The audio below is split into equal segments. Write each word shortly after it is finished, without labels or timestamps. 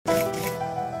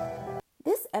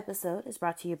episode is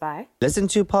brought to you by Listen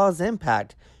to Paul's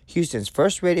Impact, Houston's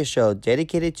first radio show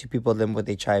dedicated to people living with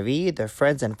HIV, their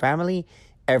friends, and family,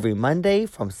 every Monday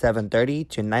from 7:30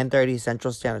 to 9:30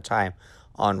 Central Standard Time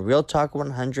on Real Talk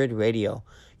 100 Radio.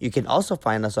 You can also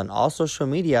find us on all social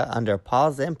media under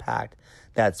Paul's Impact.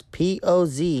 That's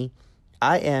POZIMPACT.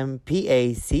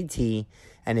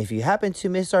 And if you happen to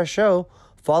miss our show,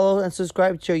 follow and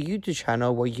subscribe to our YouTube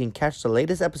channel where you can catch the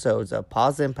latest episodes of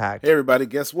Paul's Impact. Hey everybody,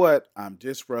 guess what? I'm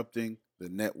disrupting the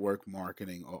network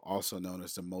marketing, or also known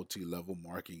as the multi-level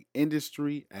marketing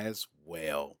industry as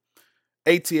well.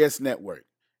 ATS Network.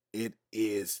 It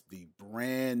is the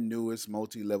brand newest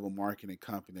multi-level marketing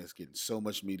company that's getting so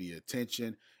much media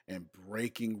attention and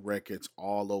breaking records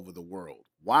all over the world.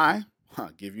 Why?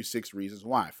 I'll give you 6 reasons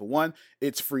why. For one,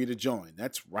 it's free to join.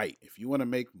 That's right. If you want to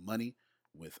make money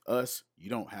with us, you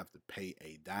don't have to pay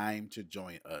a dime to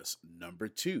join us. Number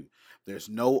 2, there's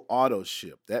no auto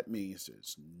ship. That means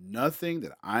there's nothing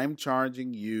that I'm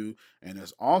charging you, and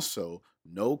there's also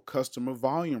no customer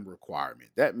volume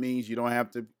requirement. That means you don't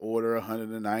have to order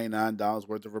 $199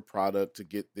 worth of a product to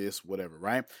get this, whatever,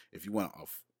 right? If you want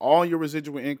all your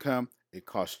residual income, it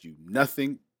costs you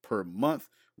nothing per month,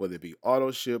 whether it be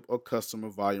auto ship or customer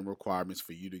volume requirements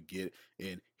for you to get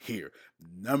in here.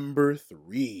 Number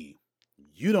 3,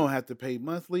 you don't have to pay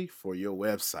monthly for your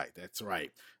website. That's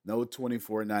right. No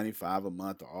 $24.95 a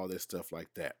month or all this stuff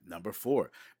like that. Number 4,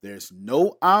 there's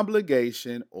no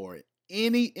obligation or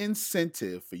any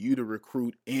incentive for you to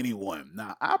recruit anyone.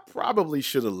 Now, I probably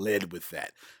should have led with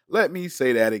that. Let me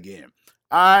say that again.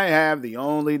 I have the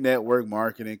only network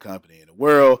marketing company in the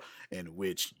world in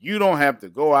which you don't have to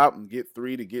go out and get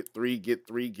 3 to get 3, get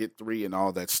 3, get 3, and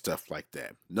all that stuff like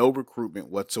that. No recruitment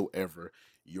whatsoever.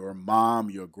 Your mom,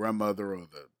 your grandmother, or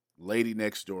the lady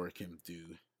next door can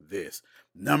do this.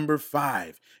 Number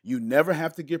 5, you never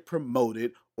have to get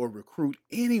promoted or recruit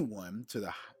anyone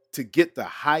to get the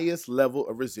highest level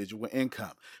of residual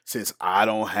income. Since I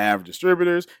don't have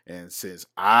distributors and since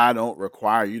I don't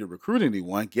require you to recruit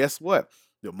anyone, guess what?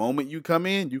 The moment you come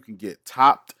in, you can get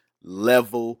top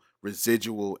level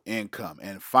residual income.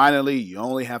 And finally, you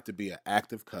only have to be an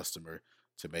active customer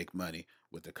to make money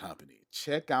with the company.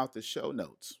 Check out the show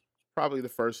notes. Probably the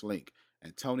first link,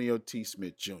 Antonio T.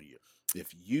 Smith Jr.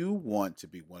 If you want to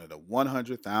be one of the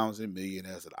 100,000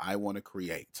 millionaires that I want to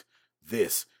create,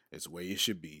 this is where you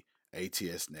should be.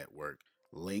 ATS Network.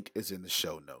 Link is in the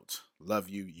show notes. Love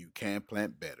you. You can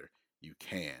plant better. You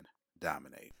can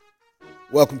dominate.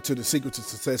 Welcome to the Secret to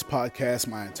Success podcast.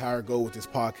 My entire goal with this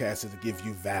podcast is to give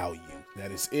you value.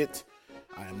 That is it.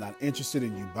 I am not interested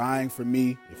in you buying from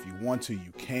me. If you want to,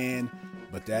 you can,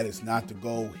 but that is not the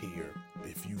goal here.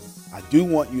 I do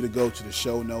want you to go to the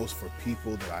show notes for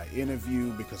people that I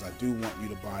interview, because I do want you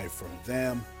to buy from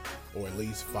them or at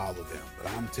least follow them.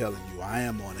 But I'm telling you, I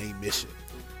am on a mission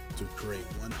to create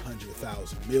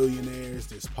 100,000 millionaires.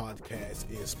 This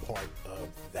podcast is part of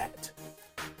that.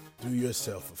 Do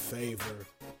yourself a favor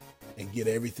and get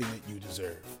everything that you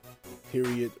deserve.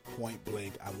 Period, point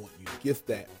blank. I want you to get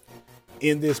that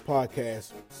in this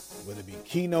podcast, whether it be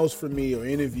keynotes from me or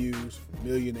interviews from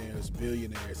millionaires,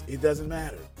 billionaires. It doesn't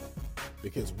matter,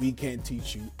 because we can't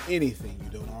teach you anything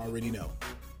you don't already know.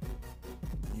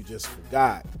 You just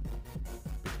forgot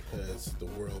because the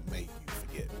world made you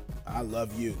forget. I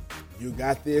love you. You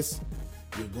got this.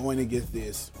 You're going to get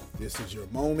this. This is your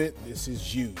moment. This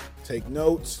is you. Take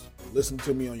notes. Listen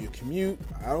to me on your commute.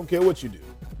 I don't care what you do,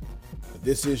 but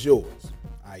this is yours.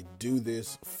 I do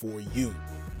this for you.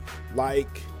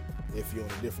 Like, if you're on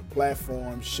a different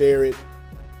platform, share it.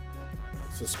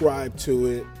 Subscribe to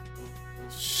it.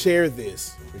 Share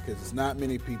this, because there's not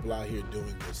many people out here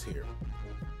doing this here.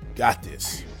 Got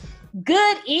this.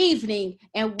 Good evening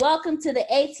and welcome to the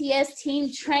ATS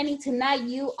team training. Tonight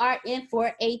you are in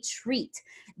for a treat.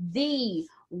 The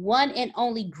one and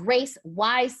only Grace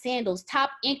Wise Sandals,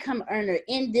 top income earner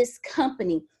in this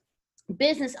company,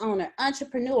 business owner,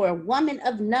 entrepreneur, woman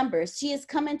of numbers. She is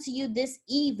coming to you this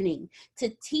evening to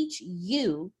teach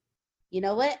you. You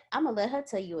know what? I'm going to let her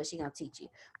tell you what she's going to teach you.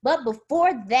 But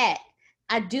before that,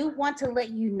 I do want to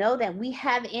let you know that we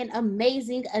have an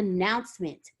amazing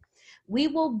announcement. We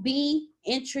will be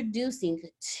introducing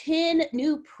 10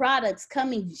 new products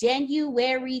coming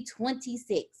January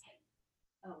 26th.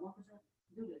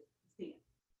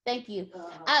 Thank you.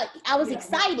 I was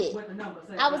excited.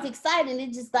 I was excited.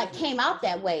 It just came out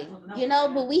that way,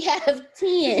 but we have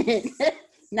 10,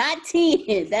 not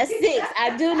 10. That's 6.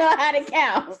 I do know how to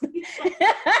count.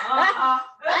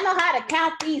 I know how to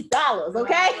count these dollars,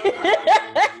 okay?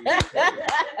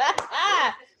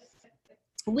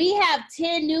 We have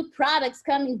 10 new products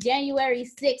coming January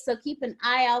 6th, so keep an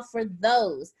eye out for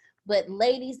those. But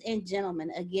ladies and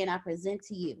gentlemen, again, I present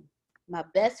to you my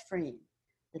best friend,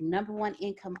 the number one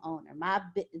income owner,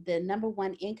 the number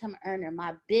one income earner,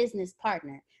 my business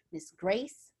partner, Miss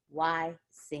Grace Y.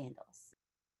 Sandals.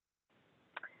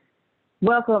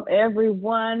 Welcome,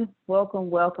 everyone. Welcome,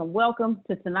 welcome, welcome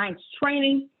to tonight's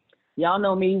training. Y'all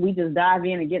know me. We just dive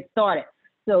in and get started.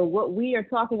 So what we are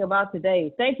talking about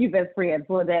today, thank you, best friend,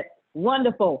 for that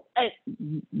wonderful,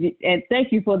 and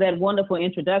thank you for that wonderful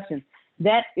introduction.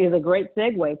 That is a great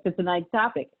segue to tonight's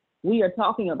topic. We are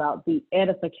talking about the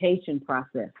edification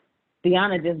process.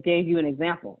 Deanna just gave you an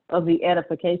example of the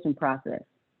edification process.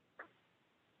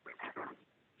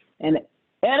 And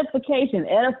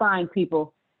edifying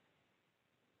people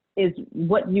is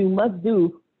what you must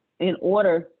do in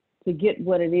order to get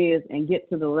what it is and get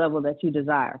to the level that you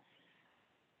desire.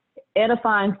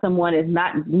 Edifying someone is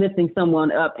not lifting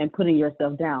someone up and putting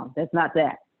yourself down. That's not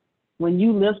that. When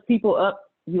you lift people up,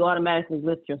 you automatically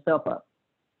lift yourself up.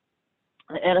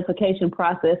 The edification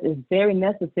process is very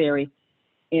necessary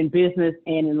in business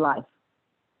and in life.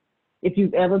 If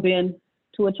you've ever been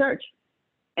to a church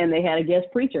and they had a guest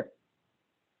preacher,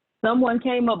 someone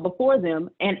came up before them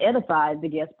and edified the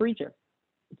guest preacher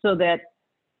so that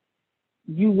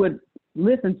you would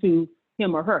listen to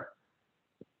him or her.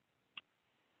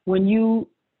 When you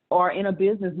are in a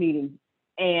business meeting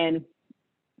and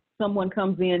someone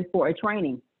comes in for a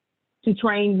training to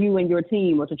train you and your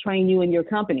team or to train you and your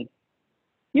company,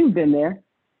 you've been there.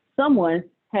 Someone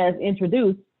has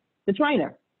introduced the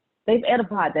trainer. They've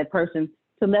edified that person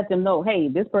to let them know, hey,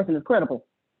 this person is credible.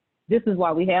 This is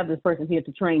why we have this person here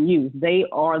to train you. They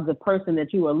are the person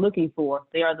that you are looking for.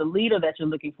 They are the leader that you're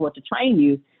looking for to train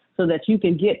you so that you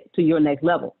can get to your next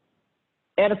level.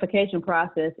 Edification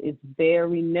process is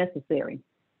very necessary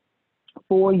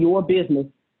for your business,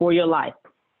 for your life,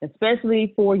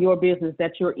 especially for your business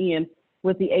that you're in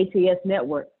with the ATS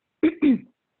network.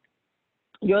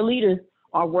 Your leaders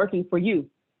are working for you.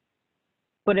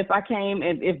 But if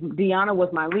Deanna was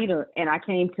my leader and I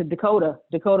came to Dakota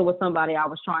was somebody I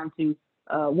was trying to,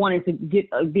 wanting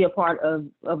to be a part of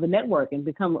the network and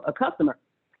become a customer.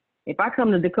 If I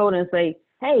come to Dakota and say,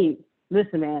 hey,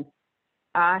 listen, man,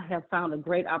 I have found a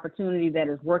great opportunity that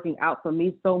is working out for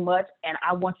me so much, and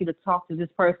I want you to talk to this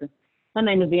person. Her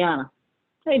name is Deanna.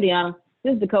 Hey, Deanna,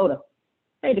 this is Dakota.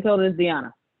 Hey, Dakota, this is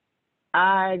Deanna.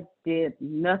 I did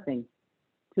nothing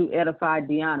to edify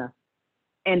Deanna.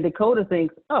 And Dakota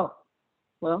thinks, oh,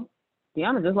 well,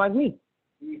 Deanna's just like me.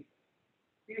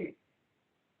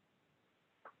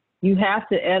 You have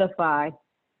to edify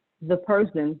the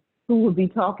person who will be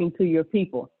talking to your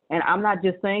people. And I'm not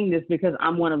just saying this because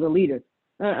I'm one of the leaders.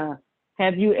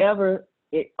 Have you ever,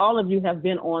 all of you have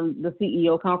been on the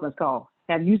CEO conference call.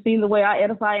 Have you seen the way I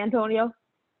edify Antonio?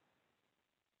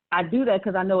 I do that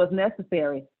because I know it's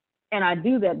necessary. And I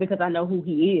do that because I know who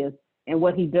he is and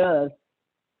what he does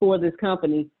for this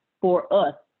company, for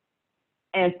us,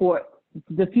 and for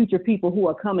the future people who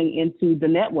are coming into the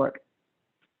network.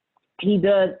 He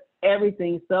does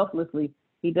everything selflessly.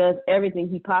 He does everything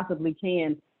he possibly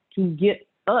can to get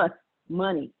us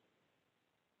money.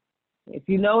 If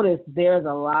you notice, there's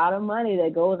a lot of money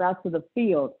that goes out to the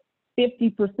field.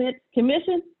 50%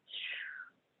 commission.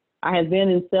 I have been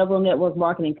in several network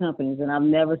marketing companies, and I've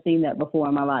never seen that before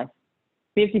in my life.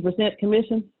 50%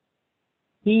 commission.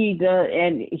 He does,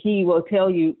 and he will tell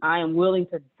you, I am willing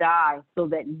to die so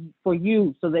that for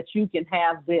you, so that you can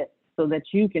have this, so that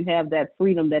you can have that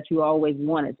freedom that you always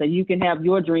wanted, so you can have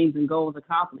your dreams and goals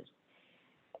accomplished.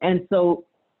 And so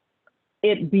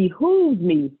it behooves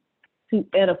me to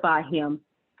edify him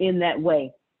in that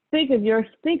way. Think of your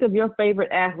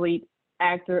favorite athlete,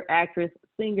 actor, actress,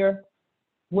 singer,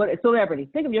 celebrity.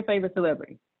 Think of your favorite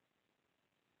celebrity.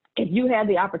 If you had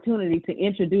the opportunity to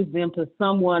introduce them to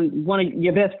someone, one of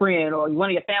your best friend or one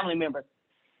of your family members,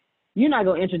 you're not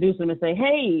going to introduce them and say,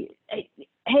 hey,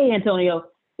 Antonio,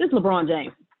 this is LeBron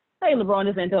James. Hey, LeBron,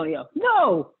 this is Antonio.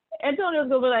 No, Antonio's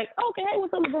going to be like, okay, hey,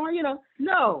 what's up, LeBron?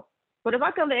 No. But if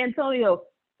I come to Antonio,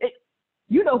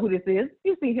 you know who this is.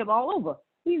 You see him all over.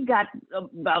 He's got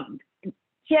about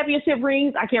championship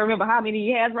rings. I can't remember how many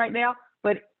he has right now,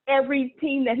 but every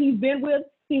team that he's been with,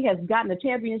 he has gotten a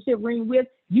championship ring with.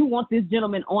 You want this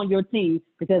gentleman on your team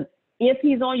because if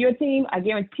he's on your team, I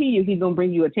guarantee you he's going to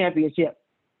bring you a championship.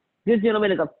 This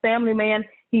gentleman is a family man.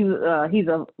 He's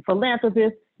a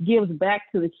philanthropist, gives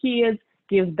back to the kids,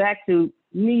 gives back to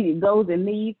those in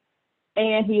need,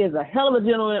 and he is a hell of a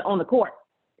gentleman on the court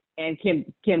and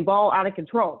can ball out of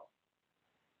control.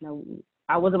 Now,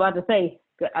 I was about to say,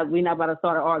 we're not about to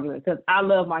start an argument because I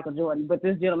love Michael Jordan, but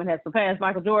this gentleman has surpassed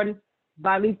Michael Jordan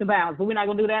by leaps and bounds. But we're not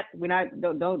gonna do that.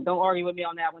 Don't argue with me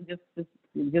on that one. Just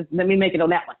Just let me make it on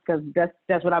that one, because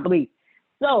that's what I believe.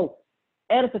 So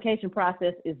edification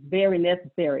process is very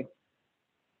necessary.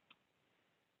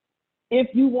 If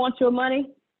you want your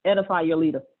money, edify your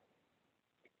leader,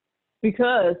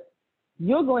 because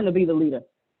you're going to be the leader.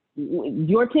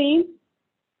 Your team,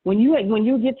 when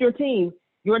you get your team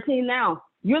now,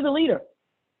 you're the leader,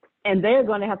 and they're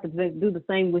going to have to do the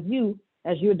same with you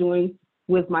as you're doing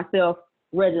with myself,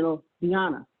 Reginald,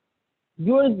 Deanna.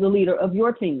 You're the leader of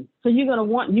your team, so you're gonna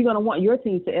want your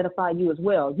team to edify you as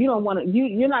well. You're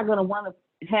not gonna want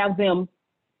to have them,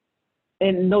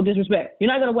 and no disrespect,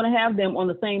 you're not gonna want to have them on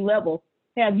the same level,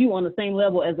 have you on the same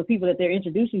level as the people that they're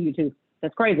introducing you to.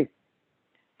 That's crazy.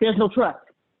 There's no trust.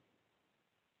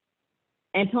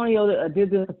 Antonio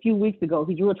did this a few weeks ago.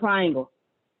 He drew a triangle.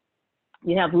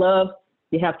 You have love,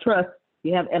 you have trust,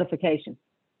 you have edification.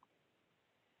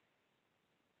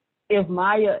 If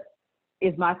Maya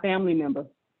is my family member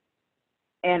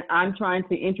and I'm trying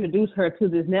to introduce her to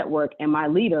this network and my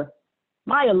leader,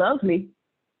 Maya loves me,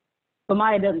 but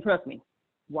Maya doesn't trust me.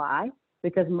 Why?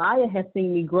 Because Maya has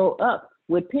seen me grow up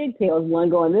with pigtails, one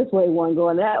going this way, one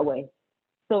going that way.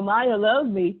 So Maya loves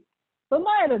me, but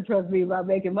Maya doesn't trust me about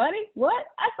making money. What?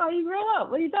 I saw you grow up.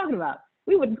 What are you talking about?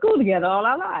 We went to school together all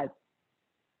our lives.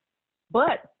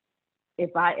 But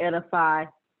if I edify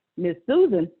Miss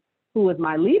Susan, who is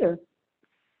my leader,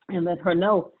 and let her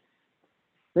know,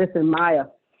 listen, Maya,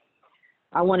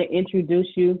 I want to introduce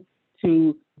you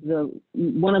to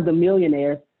one of the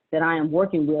millionaires that I am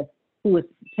working with, who is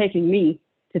taking me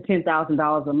to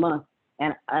 $10,000 a month.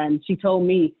 And she told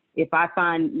me if I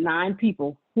find 9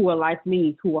 people who are like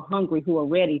me, who are hungry, who are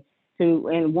ready to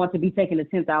and want to be taken to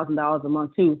 $10,000 a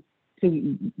month too,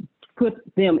 to put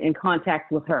them in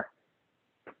contact with her.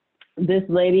 This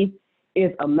lady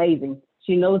is amazing.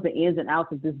 She knows the ins and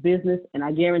outs of this business, and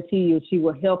I guarantee you she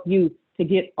will help you to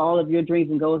get all of your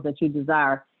dreams and goals that you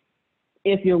desire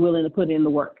if you're willing to put in the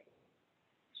work.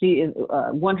 She is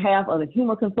one half of the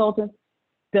humor consultant,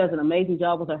 does an amazing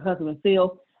job with her husband,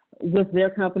 Phil, with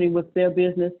their company, with their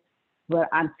business. But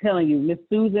I'm telling you, Miss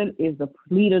Susan is the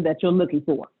leader that you're looking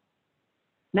for.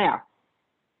 Now,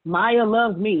 Maya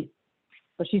loves me,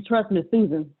 but she trusts Miss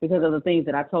Susan because of the things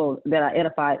that I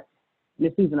edified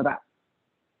Miss Susan about.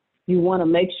 You want to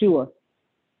make sure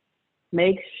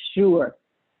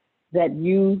that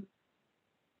you,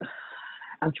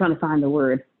 I'm trying to find the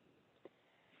word.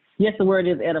 Yes, the word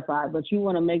is edified, but you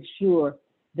want to make sure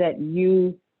that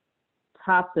you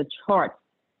top the charts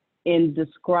in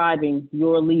describing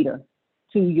your leader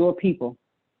to your people,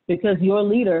 because your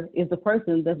leader is the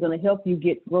person that's going to help you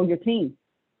grow your team.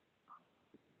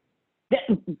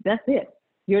 That's it.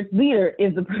 Your leader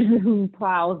is the person who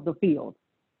plows the field.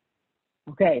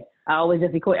 Okay, I always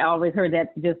heard that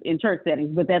just in church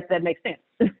settings, but that makes sense.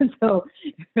 So,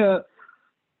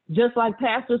 just like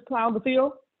pastors plow the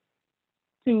field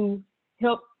to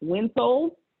help win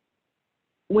souls,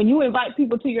 when you invite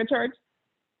people to your church,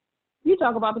 you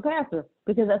talk about the pastor,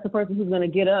 because that's the person who's going to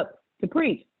get up to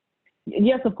preach.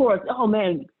 Yes, of course. Oh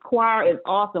man, choir is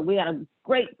awesome. We got a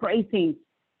great praise team.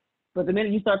 But the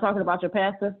minute you start talking about your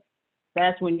pastor,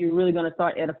 that's when you're really going to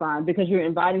start edifying, because you're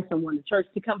inviting someone to church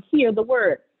to come hear the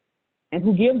word. And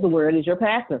who gives the word is your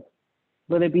pastor,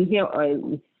 whether it be him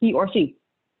or he or she.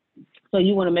 So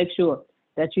you want to make sure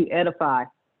that you edify.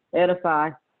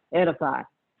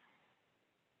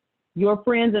 Your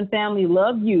friends and family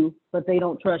love you, but they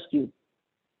don't trust you.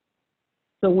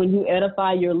 So when you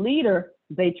edify your leader,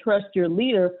 they trust your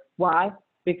leader. Why?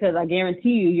 Because I guarantee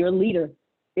you, your leader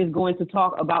is going to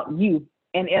talk about you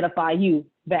and edify you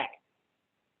back.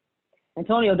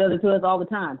 Antonio does it to us all the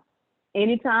time.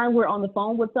 Anytime we're on the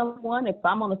phone with someone, if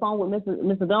I'm on the phone with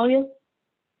Miss Adonia,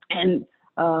 and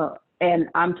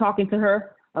I'm talking to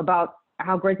her about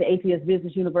how great the ATS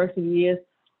Business University is,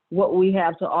 what we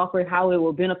have to offer, how it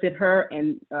will benefit her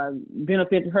and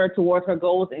benefit her towards her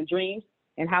goals and dreams,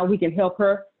 and how we can help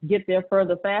her get there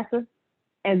further faster.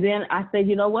 And then I say,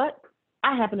 you know what?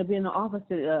 I happen to be in the office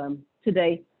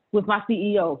today with my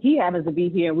CEO. He happens to be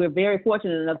here, and we're very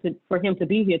fortunate enough for him to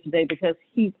be here today, because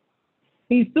he's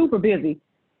super busy.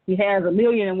 He has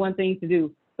 1,000,001 things to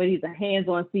do, but he's a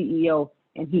hands-on CEO,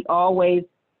 and he always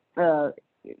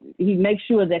he makes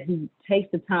sure that he takes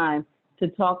the time to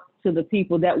talk to the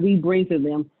people that we bring to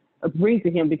him,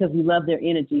 because we love their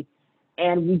energy,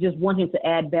 and we just want him to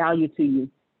add value to you.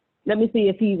 Let me see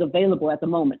if he's available at the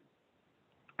moment.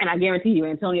 And I guarantee you,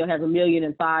 Antonio has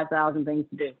 1,005,000 things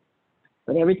to do.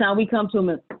 But every time we come to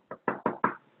him,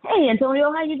 hey,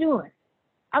 Antonio, how you doing?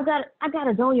 I've got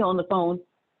Adonia on the phone,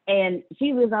 and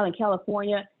she lives out in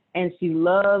California, and she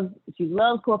loves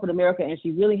corporate America, and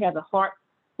she really has a heart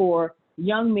for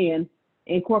young men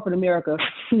in corporate America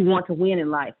who want to win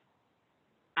in life.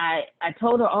 I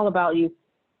told her all about you,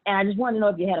 and I just wanted to know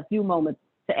if you had a few moments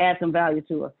to add some value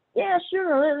to her. Yeah,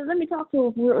 sure. Let me talk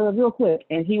to her real quick.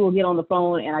 And he will get on the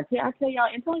phone, and I tell y'all,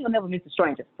 Antonio never meets a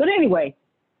stranger. But anyway,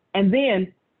 and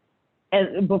then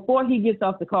before he gets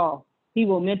off the call, he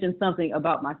will mention something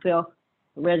about myself,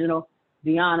 Reginald,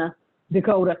 Deanna,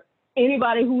 Dakota,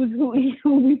 anybody who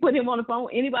we put him on the phone,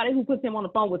 anybody who puts him on the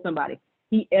phone with somebody,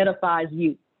 he edifies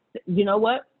you. You know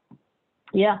what?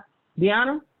 Yeah,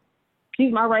 Deanna,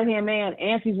 she's my right-hand man,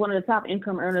 and she's one of the top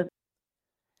income earners.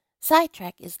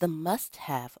 Sidetrack is the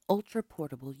must-have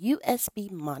ultra-portable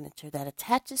USB monitor that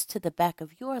attaches to the back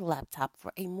of your laptop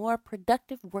for a more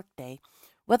productive workday,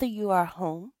 whether you are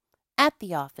home, at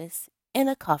the office, in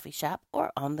a coffee shop,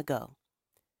 or on the go.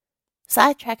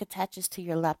 Sidetrack attaches to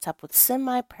your laptop with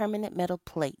semi-permanent metal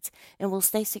plates and will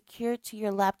stay secured to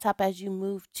your laptop as you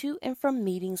move to and from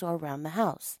meetings or around the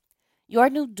house. Your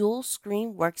new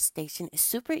dual-screen workstation is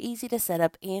super easy to set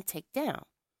up and take down.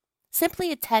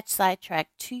 Simply attach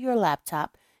Sidetrack to your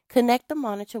laptop, connect the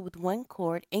monitor with one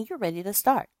cord, and you're ready to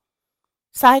start.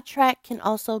 Sidetrack can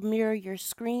also mirror your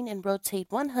screen and rotate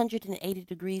 180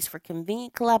 degrees for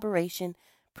convenient collaboration,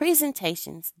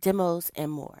 presentations, demos,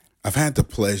 and more. I've had the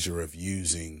pleasure of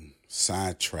using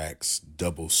Sidetrack's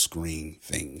double screen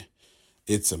thing.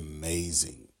 It's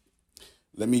amazing.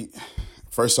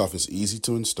 First off, it's easy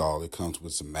to install. It comes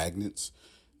with some magnets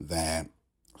that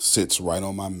sits right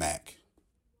on my Mac.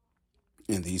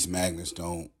 And these magnets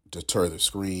don't deter the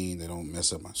screen. They don't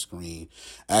mess up my screen.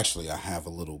 Actually, I have a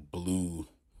little blue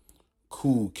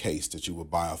cool case that you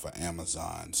would buy off of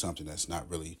Amazon, something that's not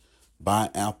really by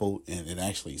Apple, and it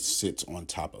actually sits on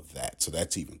top of that. So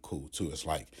that's even cool too. It's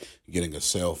like getting a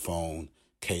cell phone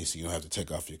case. You don't have to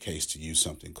take off your case to use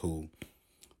something cool.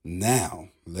 Now,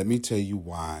 let me tell you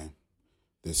why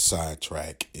this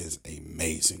Sidetrack is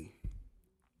amazing.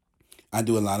 I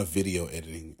do a lot of video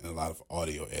editing and a lot of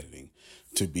audio editing.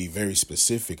 To be very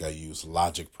specific, I use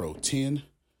Logic Pro 10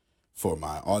 for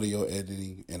my audio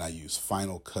editing, and I use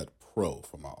Final Cut Pro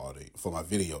for my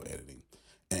video editing.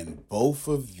 And both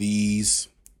of these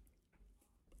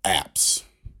apps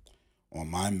on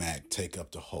my Mac take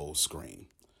up the whole screen.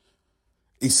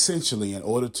 Essentially, in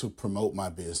order to promote my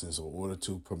business, or in order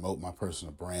to promote my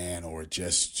personal brand, or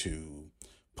just to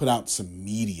put out some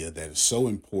media that is so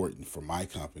important for my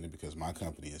company, because my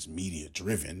company is media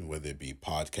driven, whether it be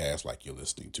podcasts like you're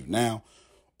listening to now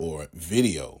or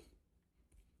video,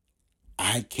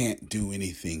 I can't do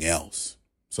anything else.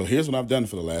 So here's what I've done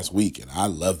for the last week, and I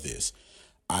love this.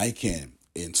 I can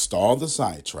install the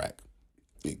Sidetrack.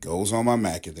 It goes on my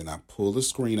Mac, and then I pull the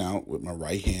screen out with my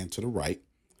right hand to the right.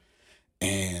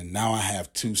 And now I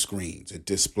have two screens. It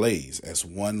displays as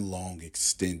one long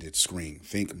extended screen.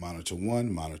 Think monitor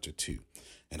 1, monitor 2.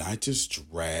 And I just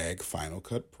drag Final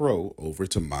Cut Pro over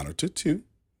to monitor 2.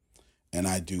 And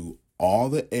I do all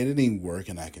the editing work,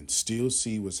 and I can still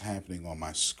see what's happening on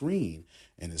my screen,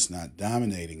 and it's not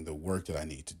dominating the work that I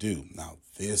need to do. Now,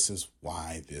 this is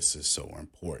why this is so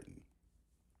important.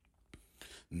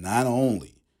 Not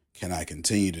only can I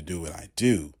continue to do what I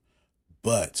do,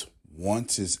 but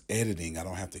once it's editing, I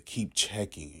don't have to keep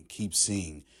checking and keep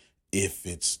seeing if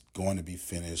it's going to be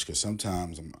finished, because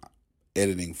sometimes I'm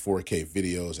editing 4K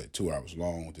videos at 2 hours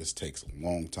long. This takes a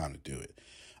long time to do it.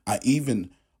 I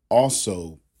even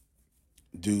also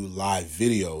do live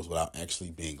videos without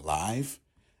actually being live.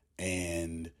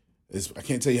 And I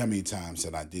can't tell you how many times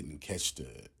that I didn't catch the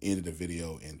end of the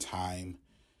video in time.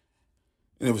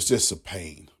 And it was just a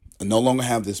pain. I no longer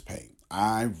have this pain.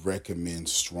 I recommend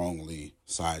strongly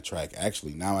Sidetrack.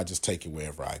 Actually, now I just take it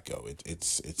wherever I go.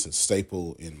 It's a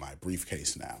staple in my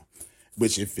briefcase now,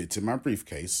 which it fits in my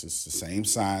briefcase. It's the same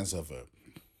size of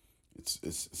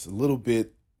it's a little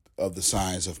bit of the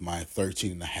size of my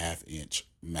 13.5-inch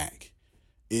Mac.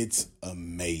 It's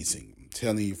amazing. I'm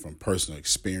telling you from personal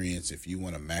experience, if you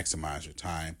want to maximize your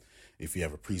time, if you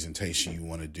have a presentation you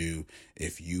want to do,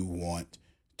 if you want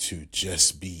to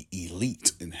just be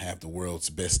elite and have the world's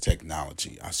best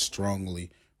technology, I strongly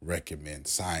recommend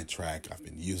Sidetrack. I've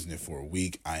been using it for a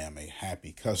week. I am a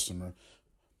happy customer.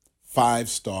 5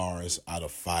 stars out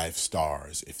of 5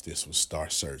 stars if this was Star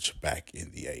Search back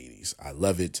in the 80s. I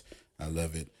love it. I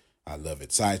love it. I love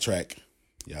it. Sidetrack,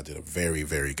 y'all did a very,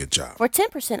 very good job. For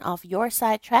 10% off your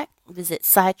Sidetrack, visit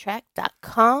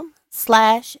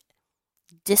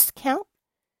sidetrack.com/discount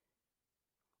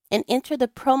and enter the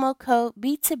promo code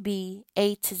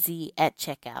B2BA2Z at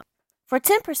checkout. For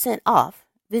 10% off,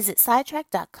 visit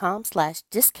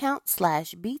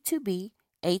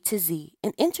sidetrack.com/discount/B2BA2Z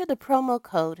and enter the promo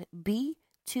code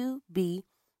B2BA2Z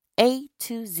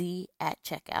at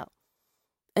checkout.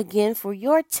 Again, for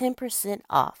your 10%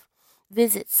 off,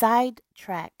 visit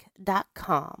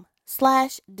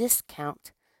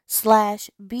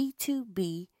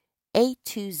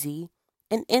sidetrack.com/discount/B2BA2Z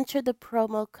and enter the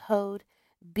promo code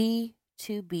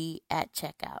B2B at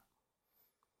checkout.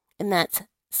 And that's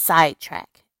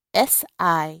Sidetrack,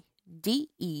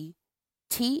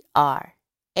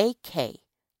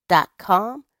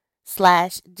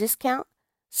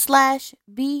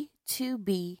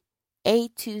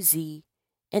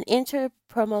 and enter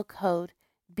promo code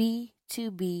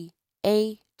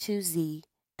B2BA2Z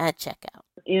at checkout.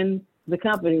 In the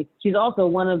company, she's also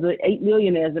one of the 8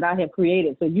 millionaires that I have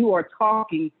created. So you are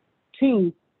talking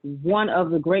to one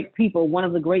of the great people, one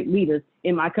of the great leaders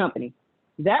in my company.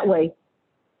 That way,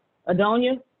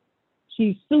 Adonia,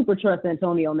 she super trusts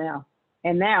Antonio now.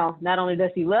 And now, not only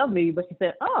does she love me, but she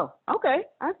said, oh, okay,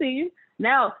 I see you.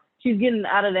 Now she's getting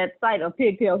out of that sight of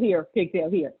pigtail here, pigtail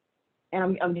here.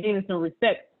 And I'm gaining some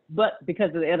respect, but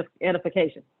because of the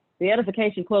edification. The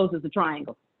edification closes the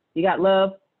triangle. You got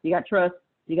love, you got trust,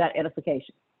 you got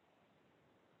edification.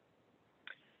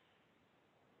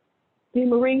 T.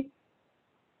 Marie,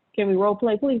 can we role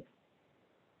play, please?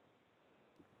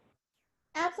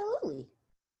 Absolutely.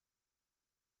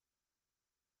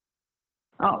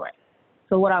 All right.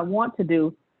 So what I want to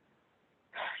do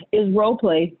is role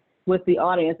play with the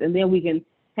audience, and then we can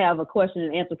have a question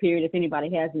and answer period if anybody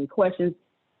has any questions,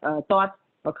 thoughts,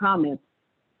 or comments.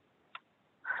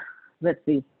 Let's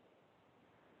see.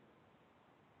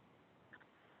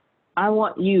 I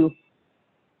want you,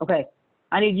 okay,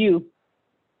 I need you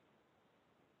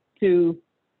to,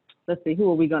 let's see,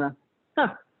 who are we gonna,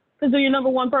 let's do your number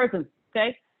one person,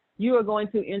 okay? You are going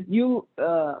to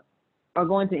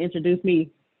introduce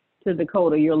me to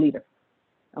Dakota, your leader,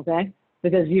 okay?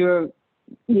 Because you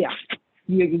get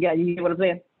what I'm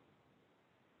saying?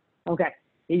 Okay,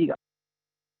 here you go.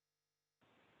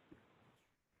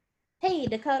 Hey,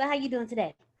 Dakota, how you doing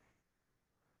today?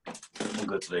 I'm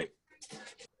good today.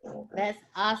 That's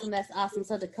awesome. That's awesome.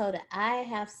 So, Dakota, I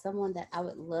have someone that I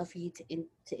would love for you to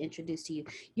introduce to you.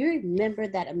 You remember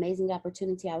that amazing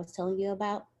opportunity I was telling you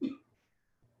about?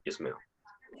 Yes, ma'am.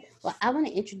 Well, I want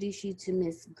to introduce you to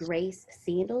Miss Grace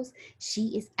Sandals.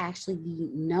 She is actually the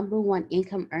 #1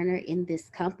 income earner in this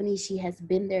company. She has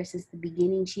been there since the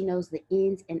beginning. She knows the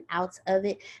ins and outs of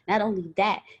it. Not only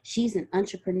that, she's an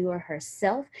entrepreneur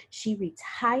herself. She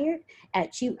retired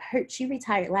she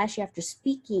retired last year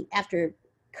after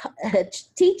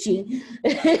teaching.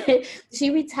 She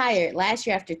retired last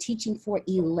year after teaching for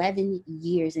 11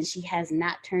 years, and she has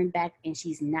not turned back, and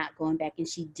she's not going back, and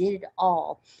she did it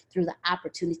all through the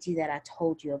opportunity that I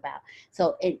told you about.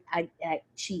 So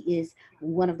she is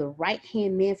one of the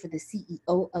right-hand men for the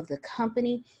CEO of the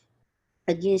company.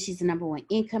 Again, she's the #1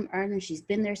 income earner. She's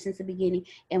been there since the beginning.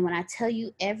 And when I tell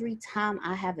you, every time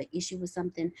I have an issue with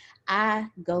something,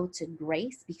 I go to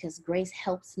Grace, because Grace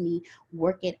helps me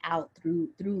work it out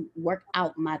work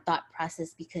out my thought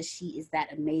process, because she is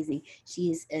that amazing.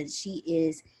 She is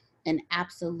an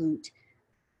absolute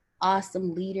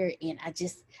awesome leader. And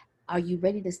are you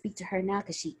ready to speak to her now?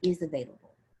 Because she is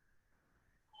available.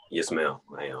 Yes, ma'am,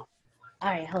 I am. All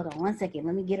right, hold on one second.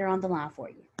 Let me get her on the line for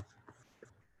you.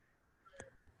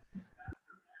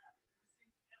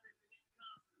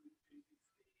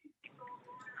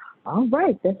 All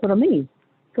right, that's what I mean.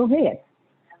 Go ahead.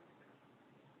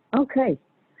 Okay,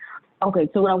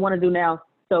 so what I want to do now,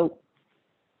 so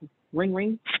ring,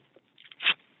 ring.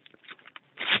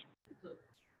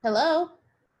 Hello?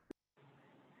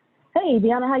 Hey,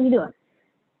 Deanna, how you doing?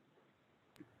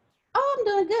 Oh, I'm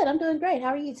doing good. I'm doing great. How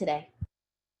are you today?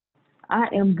 I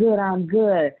am good.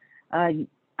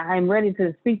 I'm ready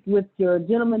to speak with your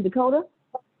gentleman, Dakota.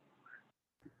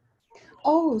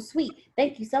 Oh, sweet.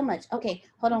 Thank you so much. Okay,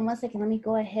 hold on one second. Let me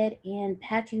go ahead and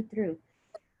patch you through.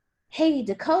 Hey,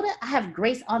 Dakota, I have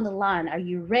Grace on the line. Are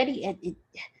you ready?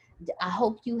 I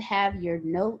hope you have your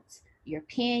notes, your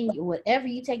pen, whatever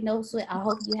you take notes with. I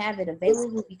hope you have it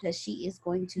available, because she is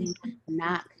going to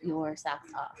knock your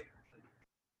socks off.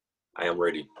 I am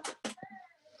ready.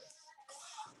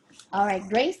 All right,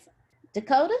 Grace,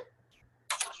 Dakota?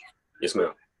 Yes,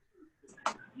 ma'am.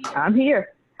 I'm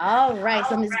here. All right,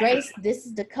 so Ms. Grace, this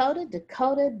is Dakota.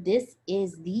 Dakota, this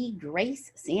is the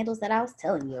Grace Sandals that I was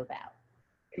telling you about.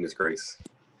 Ms. Grace.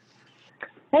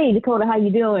 Hey, Dakota, how you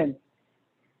doing?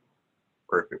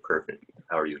 Perfect.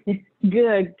 How are you?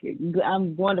 Good.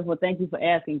 I'm wonderful. Thank you for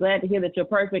asking. Glad to hear that you're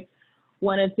perfect.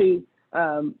 Wanted to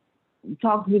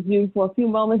talk with you for a few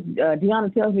moments.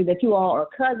 Deanna tells me that you all are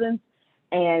cousins,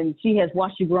 and she has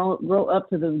watched you grow up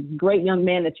to the great young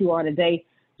man that you are today.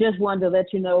 Just wanted to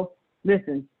let you know,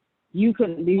 listen, you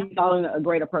couldn't be calling a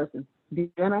greater person.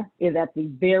 Deanna is at the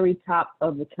very top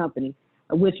of the company,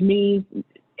 which means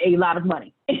a lot of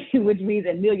money, which means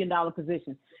 $1 million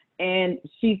position. And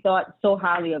she thought so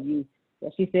highly of you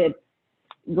that she said,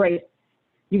 Grace,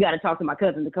 you got to talk to my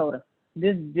cousin Dakota.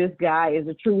 This guy is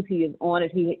the truth. He is on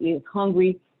it. He is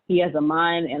hungry. He has a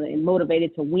mind and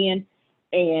motivated to win.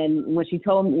 And when she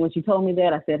told me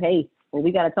that, I said, hey, well,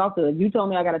 we got to talk to her. You told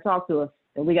me I got to talk to her,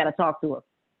 and we got to talk to her.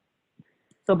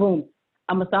 So boom,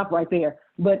 I'm gonna stop right there.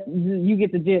 But you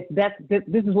get the gist.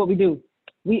 This is what we do.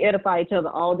 We edify each other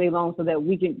all day long so that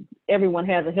everyone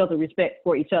has a healthy respect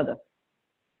for each other.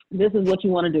 This is what you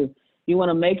want to do. You want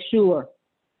to make sure.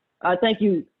 Thank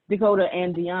you, Dakota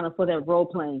and Deanna, for that role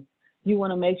playing. You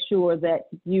want to make sure that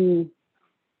you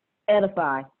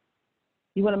edify.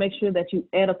 You want to make sure that you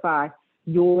edify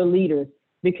your leaders,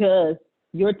 because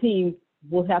your team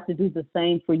will have to do the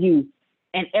same for you,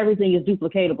 and everything is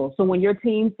duplicatable. So when your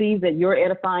team sees that you're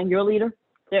edifying your leader,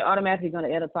 they're automatically going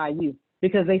to edify you,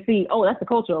 because they see, oh, that's the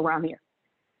culture around here.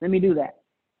 Let me do that.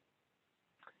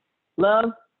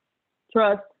 Love,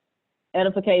 trust,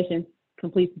 edification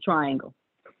completes the triangle.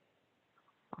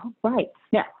 All right.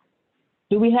 Now,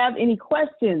 do we have any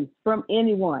questions from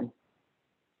anyone?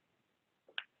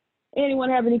 Anyone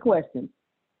have any questions?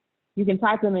 You can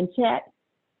type them in chat,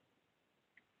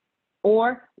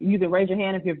 or you can raise your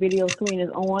hand if your video screen is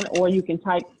on, or you can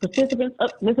type participants. Oh,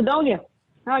 Miss Adonia,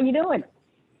 how are you doing?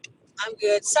 I'm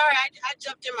good. Sorry, I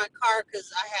jumped in my car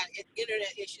because I had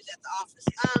internet issues at the office.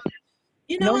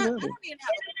 You know what?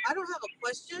 I don't have a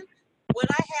question. What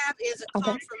I have is a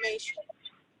confirmation,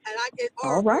 and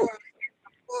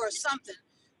or something,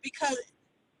 because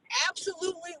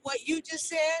absolutely what you just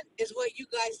said is what you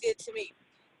guys did to me.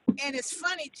 And it's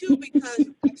funny too, because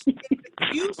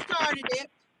you started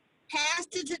it,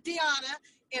 passed it to Deanna,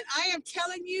 and I am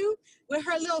telling you, with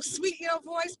her little sweet little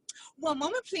voice, one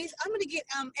moment please, I'm gonna get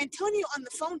Antonio on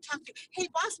the phone, talk to you. Hey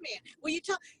boss man, will you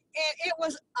talk? And it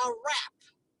was a wrap,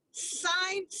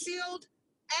 signed, sealed,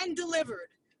 and delivered,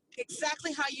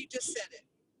 exactly how you just said it.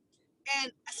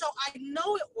 And so I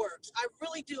know it works. I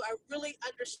really do. I really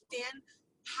understand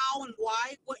how and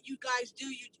why what you guys do,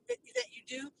 that you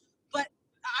do. But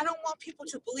I don't want people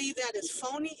to believe that it's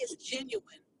phony. It's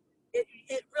genuine.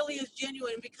 It really is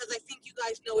genuine, because I think you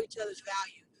guys know each other's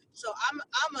value. So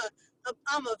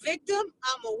I'm a victim,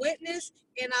 I'm a witness,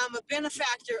 and I'm a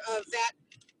benefactor of that,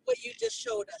 what you just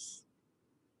showed us.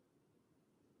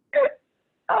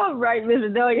 All right, Ms.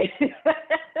 Adonia.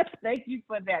 Thank you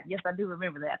for that. Yes, I do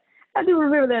remember that. I do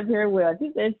remember that very well.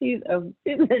 She said she's a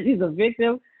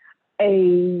victim,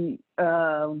 a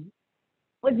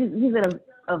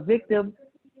victim,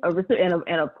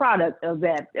 and a product of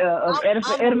that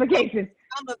edification.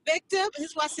 I'm a victim.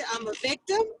 This is why I said I'm a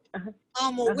victim.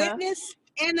 I'm a witness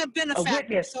and a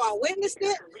benefactor. So I witnessed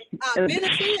it, I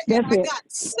benefited, and I got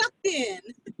sucked in.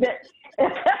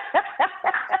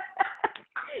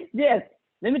 Yes.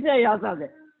 Let me tell y'all something.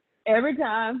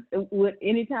 Anytime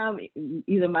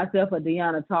either myself or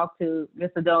Deanna talk to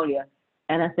Miss Adonia,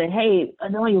 and I say, "Hey,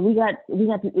 Adonia, we got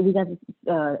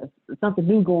something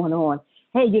new going on.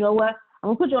 Hey, you know what? I'm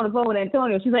gonna put you on the phone with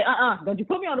Antonio." She's like, "Don't you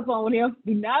put me on the phone with him?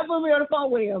 Do not put me on the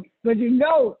phone with him, because you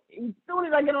know, as soon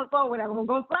as I get on the phone with him, I'm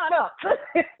gonna sign up."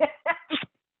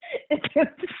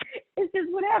 It's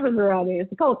just what happens around here. It's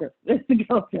the culture. It's the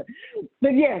culture.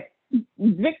 But yes,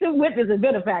 victim, witness, and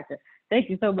benefactor. Thank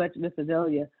you so much, Miss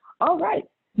Adonia. All right,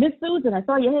 Miss Susan, I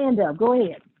saw your hand up. Go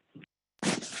ahead.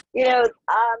 You know,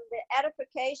 the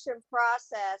edification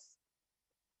process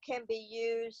can be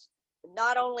used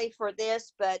not only for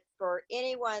this, but for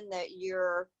anyone that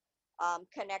you're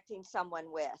connecting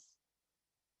someone with.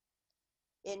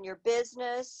 In your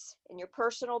business, in your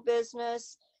personal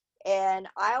business. And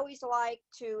I always like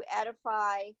to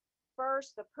edify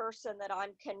first the person that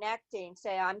I'm connecting.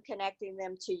 Say I'm connecting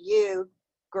them to you,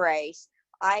 Grace.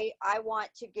 I want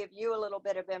to give you a little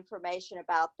bit of information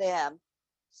about them.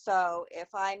 So if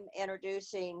I'm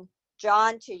introducing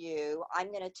John to you,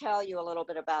 I'm going to tell you a little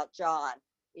bit about John.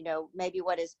 You know, maybe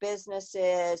what his business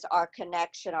is, our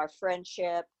connection, our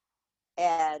friendship,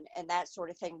 and that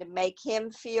sort of thing, to make him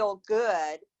feel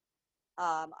good.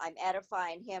 I'm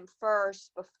edifying him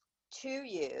first to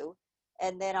you,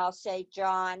 and then I'll say,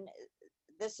 John,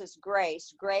 this is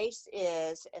Grace. Grace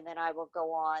is, and then I will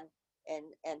go on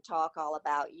and talk all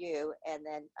about you, and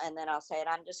then I'll say, and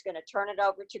I'm just going to turn it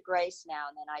over to Grace now,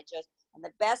 and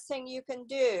the best thing you can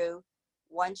do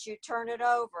once you turn it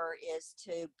over is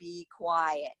to be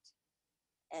quiet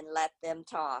and let them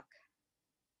talk.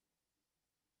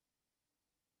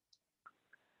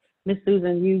 Miss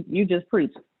Susan, you just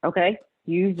preached, okay?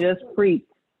 You just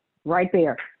preached right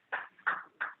there.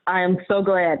 I'm so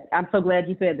glad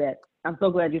you said that. I'm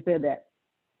so glad you said that.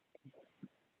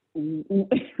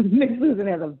 Miss Susan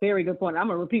has a very good point. I'm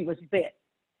gonna repeat what she said.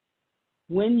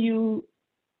 When you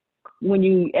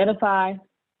edify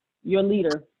your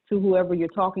leader to whoever you're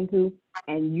talking to,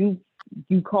 and you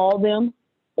call them,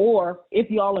 or if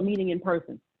y'all are meeting in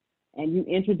person, and you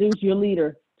introduce your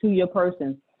leader to your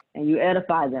person and you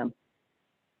edify them,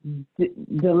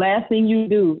 the last thing you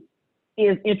do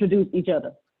is introduce each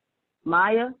other.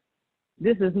 Maya,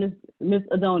 this is Miss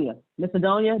Adonia. Miss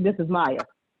Adonia, this is Maya.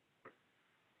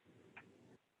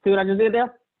 See what I just did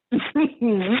there?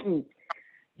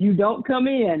 You don't come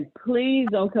in. Please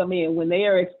don't come in when they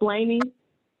are explaining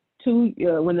to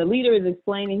when the leader is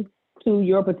explaining to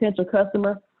your potential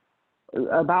customer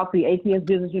about the ATS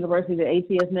Business University, the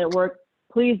ATS network.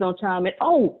 Please don't chime in.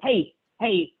 Oh, hey,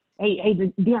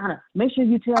 Deanna, make sure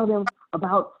you tell them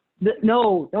about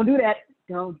no, don't do that.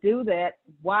 Don't do that.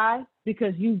 Why?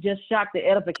 Because you just shot the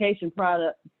edification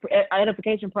process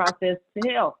to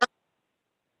hell.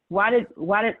 Why did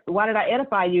I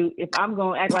edify you if I'm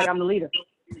going to act like I'm the leader?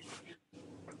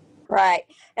 Right.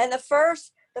 And the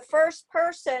first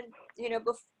person,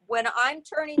 when I'm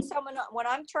turning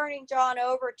John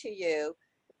over to you,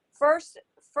 first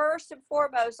and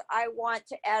foremost, I want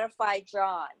to edify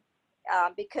John,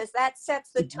 because that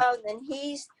sets the tone. Then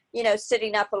he's,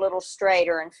 sitting up a little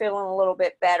straighter and feeling a little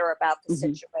bit better about the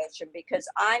situation, because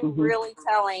I'm really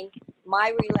telling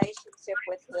my relationship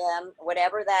with him,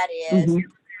 whatever that is.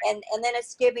 And then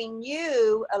it's giving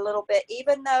you a little bit,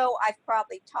 even though I've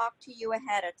probably talked to you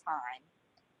ahead of time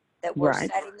that we're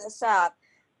setting this up,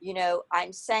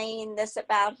 I'm saying this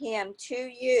about him to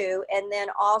you. And then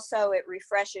also it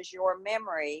refreshes your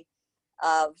memory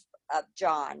of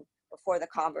John before the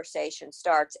conversation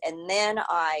starts. And then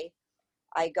I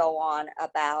go on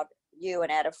about you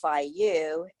and edify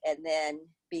you, and then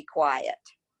be quiet.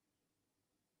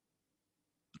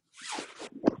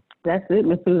 That's it,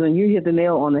 Miss Susan. You hit the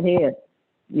nail on the head.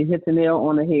 You hit the nail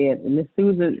on the head. And Miss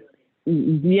Susan,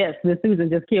 yes, Miss Susan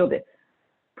just killed it.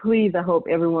 Please, I hope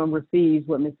everyone receives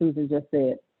what Miss Susan just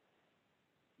said.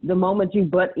 The moment you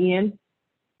butt in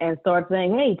and start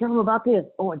saying, hey, tell them about this,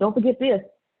 or don't forget this,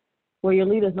 well, your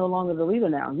leader's no longer the leader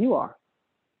now. You are.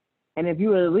 And if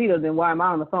you are the leader, then why am I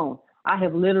on the phone? I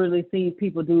have literally seen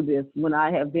people do this when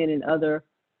I have been in other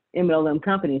MLM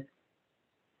companies.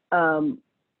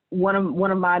 One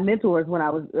of my mentors, when I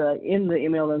was in the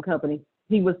MLM company,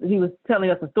 he was telling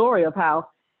us a story of how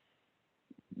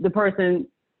the person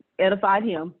edified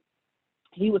him.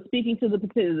 He was speaking to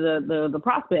the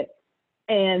prospect,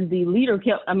 and the leader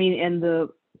and the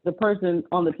person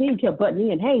on the team kept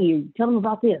butting in. Hey, tell them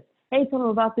about this. Hey, tell them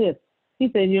about this. He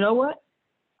said, you know what?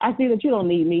 I see that you don't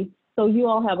need me, so you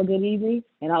all have a good evening,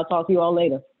 and I'll talk to you all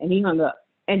later. And he hung up.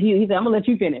 And he said, I'm gonna let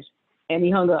you finish. And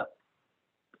he hung up.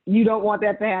 You don't want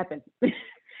that to happen.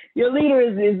 Your leader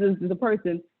is the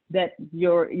person that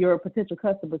your potential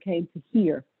customer came to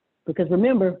hear. Because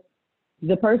remember,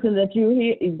 the person that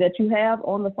you have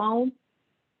on the phone,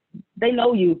 they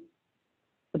know you,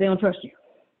 but they don't trust you.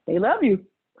 They love you,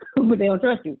 but they don't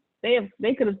trust you.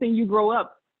 They could have seen you grow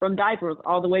up from diapers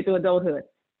all the way to adulthood.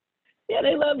 Yeah,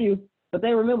 they love you, but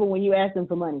they remember when you asked them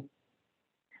for money.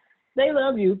 They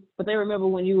love you, but they remember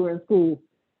when you were in school.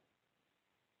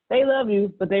 They love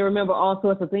you, but they remember all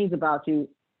sorts of things about you,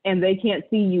 and they can't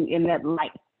see you in that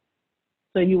light.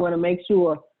 So you want to make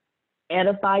sure,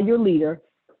 edify your leader,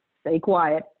 stay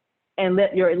quiet, and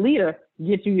let your leader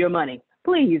get you your money.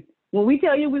 Please, when we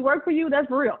tell you we work for you, that's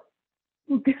for real.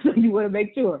 So you want to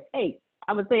make sure, hey,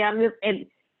 I'm going to stay out of this. And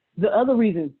the other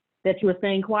reason that you are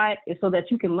staying quiet is so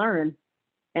that you can learn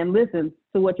and listen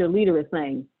to what your leader is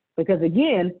saying. Because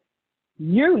again,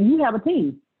 you have a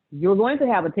team. You're going to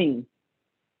have a team.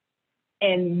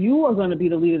 And you are going to be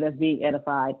the leader that's being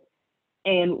edified.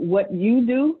 And what you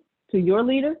do to your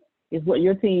leader is what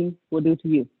your team will do to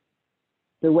you.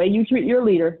 The way you treat your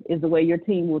leader is the way your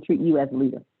team will treat you as a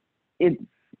leader.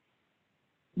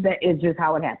 That is just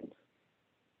how it happens.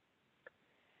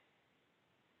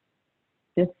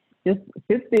 Just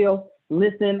sit still,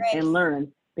 listen, Grace, and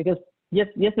learn. Because yes,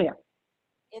 ma'am.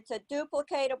 it's a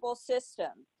duplicatable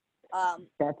system.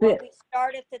 That's when it. we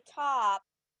start at the top,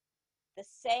 the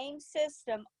same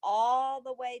system all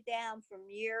the way down from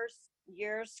years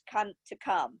to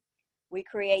come. We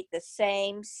create the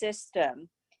same system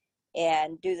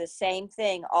and do the same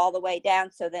thing all the way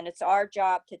down. So then it's our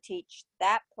job to teach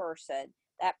that person.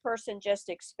 That person just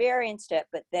experienced it,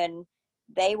 but then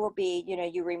they will be,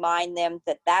 you remind them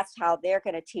that that's how they're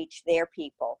going to teach their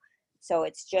people. So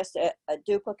it's just a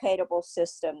duplicatable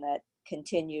system that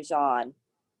continues on.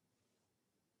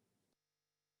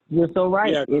 You're so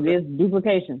right. Yeah. It is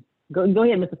duplication. Go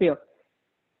ahead, Mr. Field.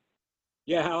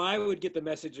 Yeah, how I would get the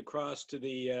message across to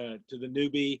the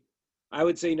newbie, I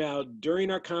would say now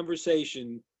during our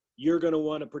conversation, you're going to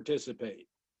want to participate.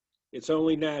 It's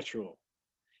only natural,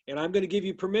 and I'm going to give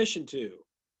you permission to.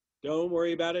 Don't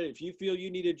worry about it. If you feel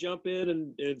you need to jump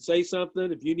in and say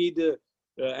something, if you need to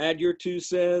add your 2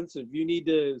 cents, if you need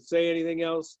to say anything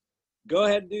else, go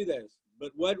ahead and do this.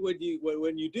 But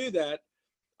when you do that,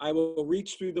 I will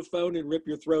reach through the phone and rip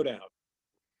your throat out.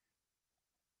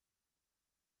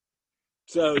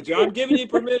 So I'm giving you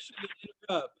permission to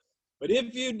interrupt. But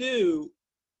if you do,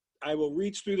 I will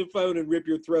reach through the phone and rip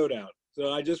your throat out.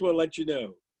 So I just want to let you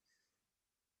know.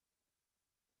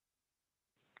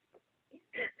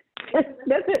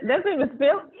 That's it, Mr.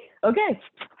 Phil. Okay,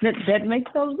 that makes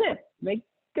total sense. Makes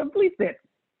complete sense.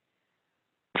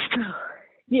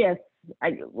 Yes,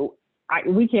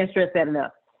 we can't stress that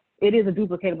enough. It is a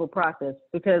duplicatable process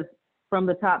because from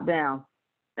the top down,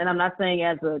 and I'm not saying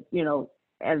as a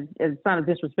sign of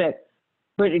disrespect,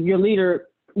 but if your leader's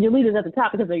at the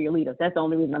top because they're your leader. That's the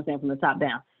only reason I'm saying from the top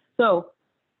down. So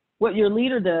what your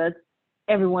leader does,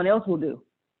 everyone else will do.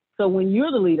 So when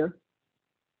you're the leader,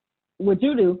 what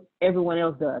you do, everyone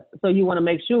else does. So you want to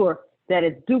make sure that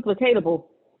it's duplicatable,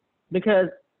 because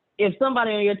if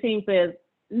somebody on your team says,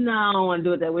 no, I don't want to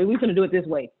do it that way, we're going to do it this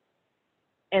way,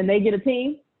 and they get a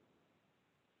team,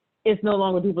 it's no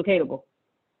longer duplicatable,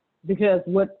 because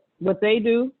what they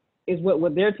do is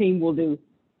what their team will do.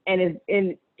 And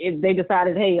if they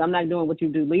decided, hey, I'm not doing what you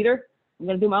do, leader, I'm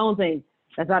going to do my own thing,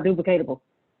 that's not duplicatable.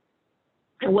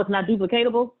 And what's not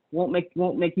duplicatable won't make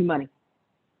you money.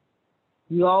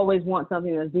 You always want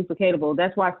something that's duplicatable.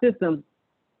 That's why systems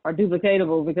are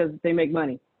duplicatable, because they make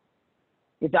money.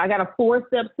 If I got a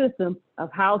 4-step system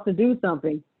of how to do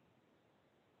something,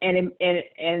 and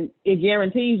it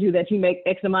guarantees you that you make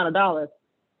X amount of dollars,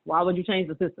 why would you change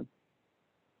the system?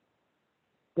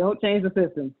 Don't change the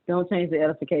system. Don't change the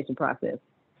edification process.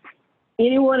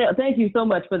 Anyone else? Thank you so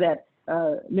much for that,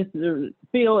 Mr.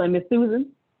 Phil and Miss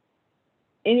Susan.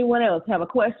 Anyone else have a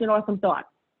question or some thoughts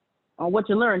on what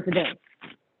you learned today?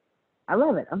 I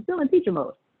love it. I'm still in teacher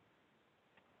mode.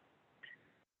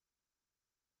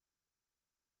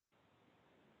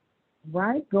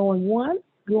 Right, going once,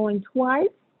 going twice.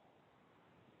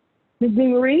 Ms. B.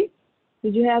 Marie,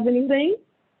 did you have anything?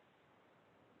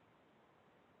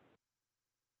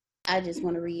 I just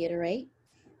want to reiterate,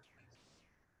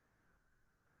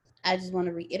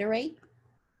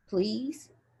 please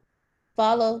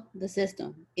follow the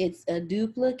system. It's a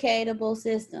duplicatable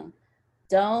system.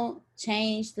 Don't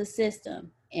change the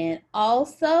system. And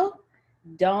also,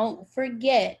 don't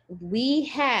forget, we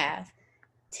have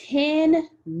 10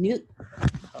 new,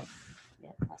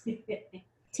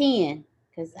 10,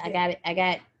 because I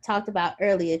got talked about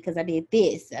earlier because I did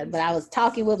this, but I was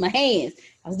talking with my hands.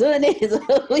 I was doing this.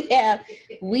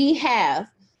 we have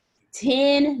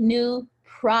 10 new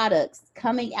products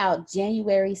coming out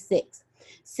January 6th.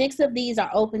 6 of these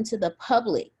are open to the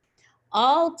public.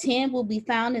 All 10 will be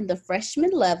found in the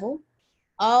freshman level.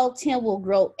 All 10 will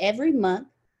grow every month.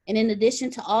 And in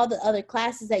addition to all the other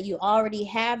classes that you already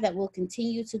have that will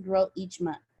continue to grow each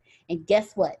month. And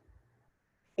guess what?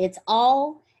 It's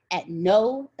all at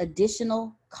no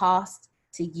additional cost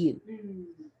to you.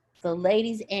 So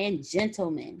ladies and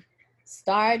gentlemen,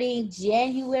 starting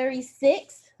January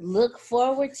 6th, look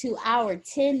forward to our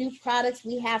 10 new products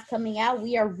we have coming out.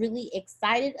 We are really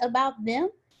excited about them.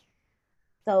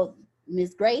 So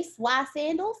Ms. Grace Y.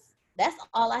 Sandals, that's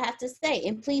all I have to say.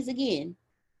 And please, again,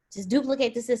 just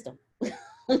duplicate the system.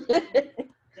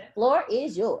 Floor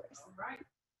is yours.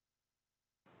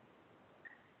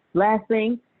 Last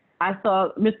thing, I saw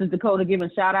Mrs. Dakota giving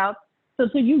shout outs. So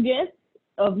to you guests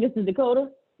of Mrs.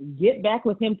 Dakota, get back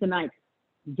with him tonight.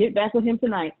 Get back with him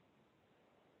tonight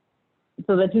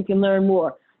so that you can learn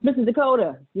more. Mrs.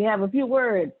 Dakota, you have a few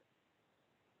words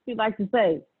you'd like to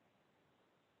say.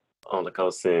 Like I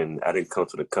was saying, I didn't come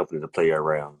to the company to play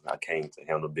around. I came to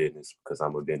handle business because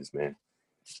I'm a businessman.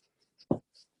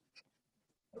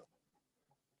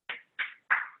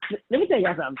 Let me tell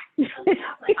y'all something.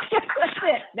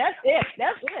 That's it.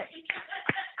 That's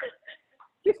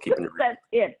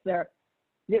it, sir.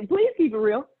 Please keep it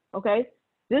real, okay?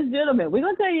 This gentleman, we're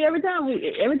gonna tell you every time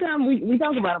we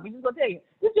talk about him, we're just gonna tell you.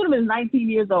 This gentleman is 19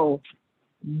 years old,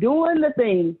 doing the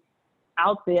thing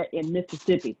out there in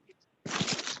Mississippi.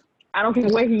 I don't care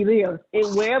where he lives,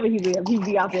 wherever he lives, he'd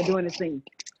be out there doing this thing.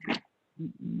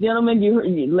 Gentlemen,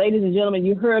 ladies and gentlemen,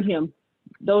 you heard him.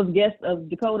 Those guests of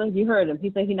Dakota, you heard him.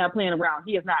 He said he's not playing around.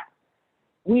 He is not.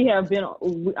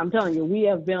 I'm telling you, we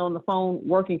have been on the phone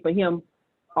working for him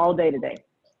all day today.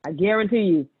 I guarantee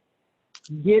you,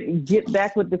 get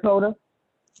back with Dakota,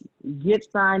 get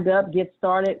signed up, get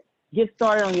started. Get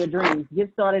started on your dreams.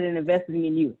 Get started in investing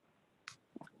in you.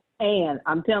 And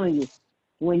I'm telling you,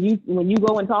 when you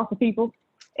go and talk to people,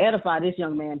 edify this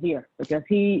young man here, because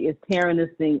he is tearing this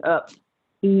thing up.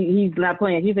 He's not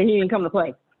playing. He said he didn't come to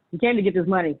play. He came to get this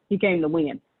money. He came to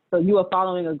win. So you are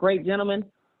following a great gentleman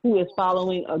who is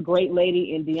following a great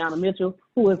lady in Deanna Mitchell,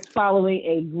 who is following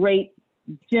a great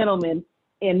gentleman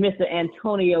in Mr.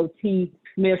 Antonio T.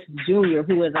 Smith Jr.,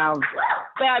 who is our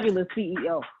fabulous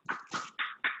CEO.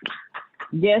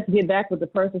 Yes, get back with the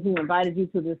person who invited you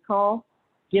to this call.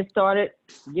 Get started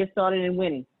in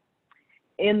winning.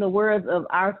 In the words of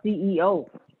our CEO,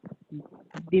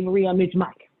 DeMarie, unmute your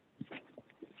mic.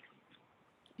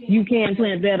 You can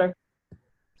plan better.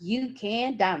 You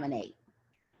can dominate.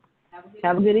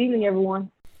 Have a good evening,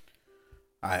 everyone.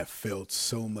 I have felt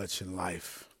so much in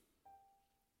life.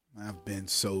 I've been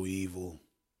so evil.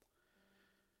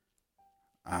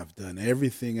 I've done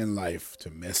everything in life to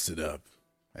mess it up.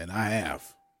 And I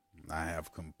have. I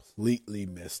have completely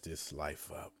messed this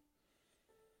life up.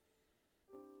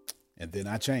 And then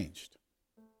I changed.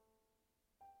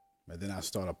 And then I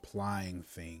started applying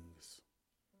things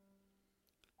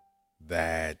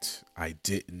that I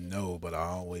didn't know, but I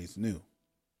always knew.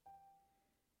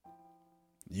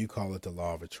 You call it the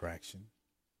law of attraction.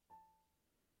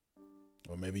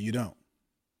 Or maybe you don't.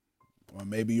 Or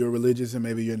maybe you're religious and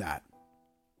maybe you're not.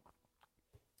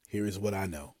 Here is what I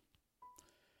know.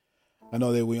 I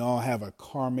know that we all have a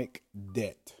karmic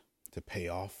debt to pay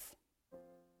off.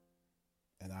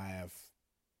 And I have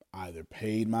either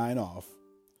paid mine off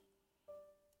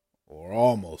or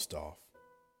almost off.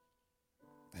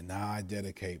 And now I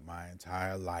dedicate my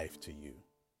entire life to you.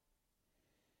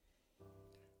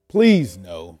 Please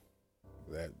know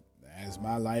that as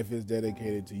my life is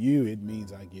dedicated to you, it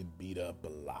means I get beat up a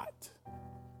lot.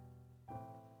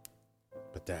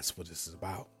 But that's what this is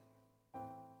about.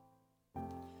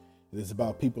 It is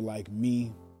about people like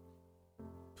me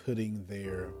putting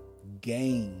their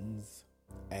gains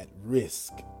at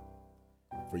risk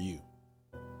for you.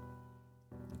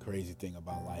 The crazy thing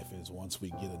about life is once we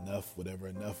get enough, whatever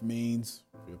enough means,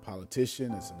 if you're a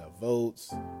politician, it's enough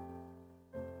votes.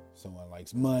 Someone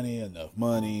likes money, enough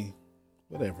money,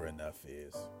 whatever enough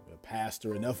is. A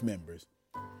pastor, enough members,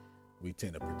 we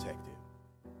tend to protect it.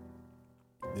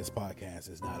 This podcast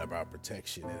is not about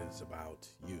protection, it is about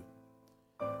you.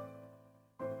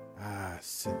 I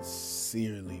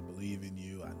sincerely believe in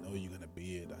you. I know you're going to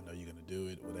be it. I know you're going to do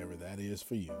it. Whatever that is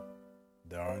for you,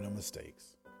 there are no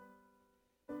mistakes.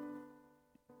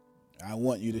 I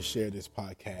want you to share this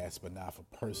podcast, but not for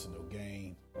personal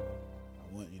gain.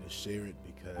 I want you to share it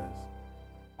because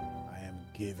I am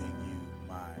giving you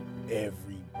my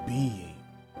every being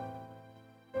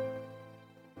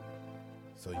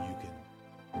so you can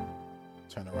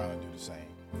turn around and do the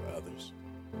same for others.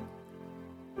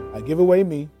 I give away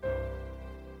me,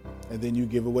 and then you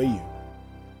give away you.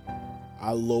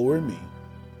 I lower me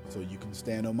so you can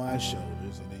stand on my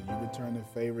shoulders, and then you return the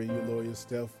favor and you lower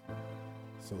yourself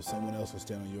so someone else will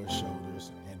stand on your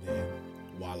shoulders, and then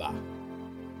voila.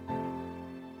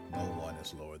 No one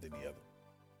is lower than the other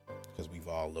because we've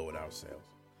all lowered ourselves.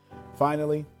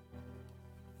 Finally,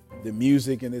 the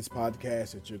music in this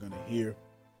podcast that you're going to hear,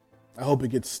 I hope it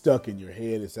gets stuck in your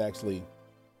head. It's actually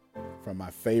from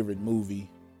my favorite movie,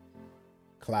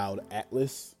 Cloud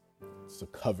Atlas. It's a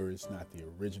cover. It's not the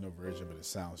original version, but it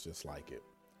sounds just like it.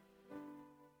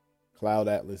 Cloud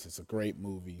Atlas is a great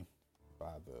movie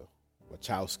by the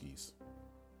Wachowskis.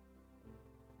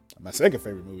 My second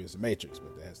favorite movie is The Matrix,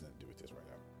 but that has nothing to do with this right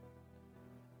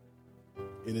now.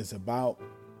 It is about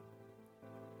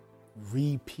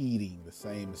repeating the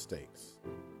same mistakes.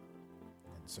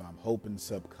 And so I'm hoping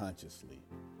subconsciously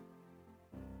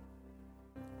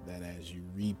that as you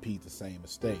repeat the same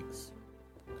mistakes,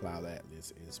 Cloud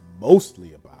Atlas is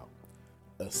mostly about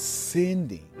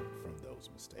ascending from those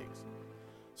mistakes.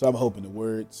 So I'm hoping the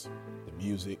words, the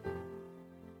music,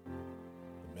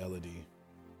 the melody,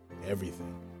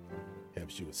 everything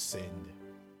helps you ascend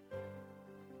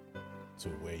to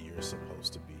where you're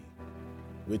supposed to be,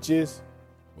 which is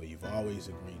where you've always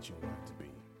agreed you wanted to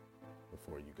be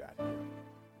before you got here.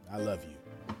 I love you.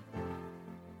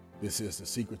 This is The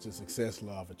Secret to Success,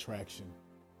 Law of Attraction.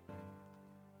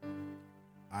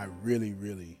 I really,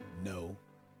 really know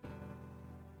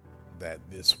that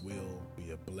this will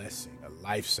be a blessing, a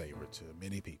lifesaver to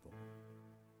many people.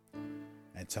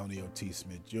 Antonio T.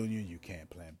 Smith Jr., you can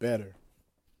plan better.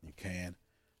 You can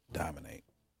dominate.